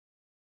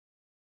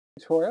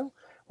tutorial,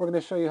 we're going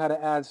to show you how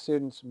to add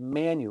students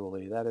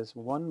manually, that is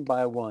one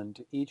by one,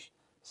 to each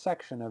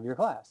section of your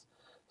class.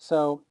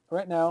 So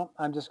right now,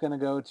 I'm just going to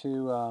go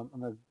to, I'm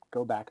going to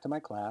go back to my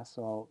class,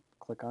 so I'll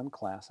click on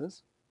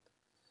Classes,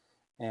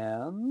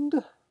 and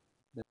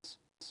this,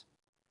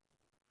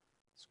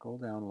 scroll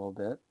down a little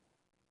bit,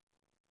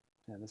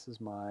 and this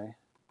is my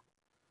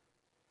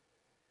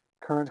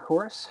current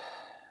course,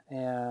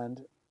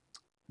 and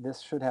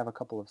this should have a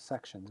couple of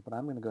sections, but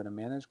I'm going to go to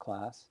Manage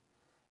Class,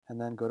 and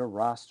then go to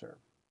Roster.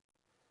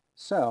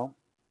 So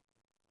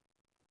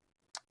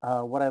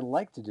what I'd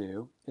like to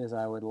do is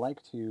I would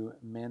like to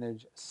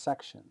manage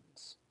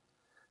sections.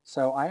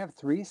 So I have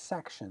 3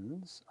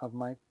 sections of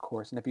my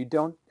course, and if you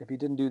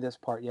didn't do this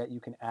part yet, you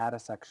can add a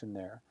section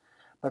there.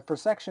 But for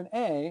section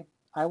A,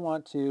 I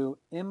want to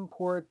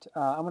import,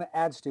 I'm going to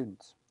add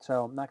students.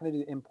 So I'm not going to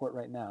do the import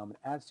right now. I'm going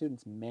to add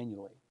students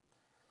manually.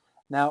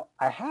 Now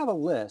I have a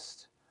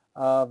list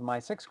of my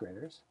 6th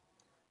graders,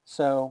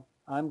 so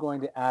I'm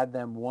going to add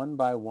them one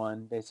by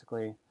one,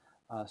 basically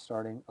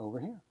starting over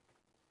here.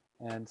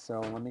 And so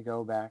let me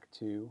go back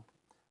to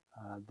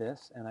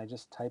this, and I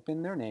just type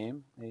in their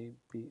name,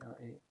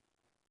 A-B-R-A-H-A-M.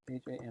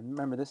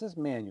 Remember, this is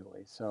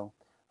manually, so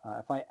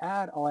if I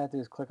add, all I have to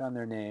do is click on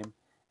their name,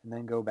 and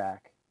then go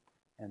back,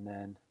 and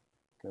then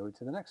go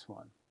to the next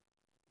one.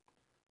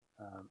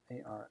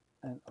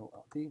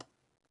 A-R-N-O-L-D,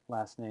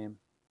 last name,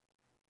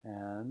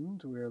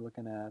 and we're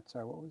looking at,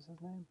 sorry, what was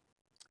his name?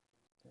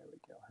 There we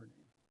go, her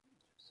name.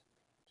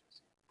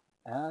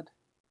 Add,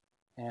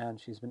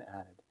 and she's been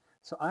added.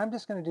 So I'm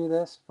just going to do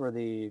this for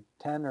the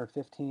 10 or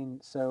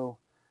 15 so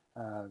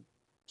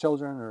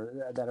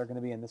children that are going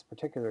to be in this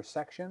particular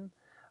section,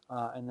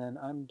 and then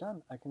I'm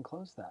done. I can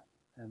close that,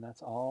 and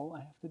that's all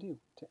I have to do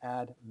to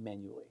add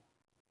manually.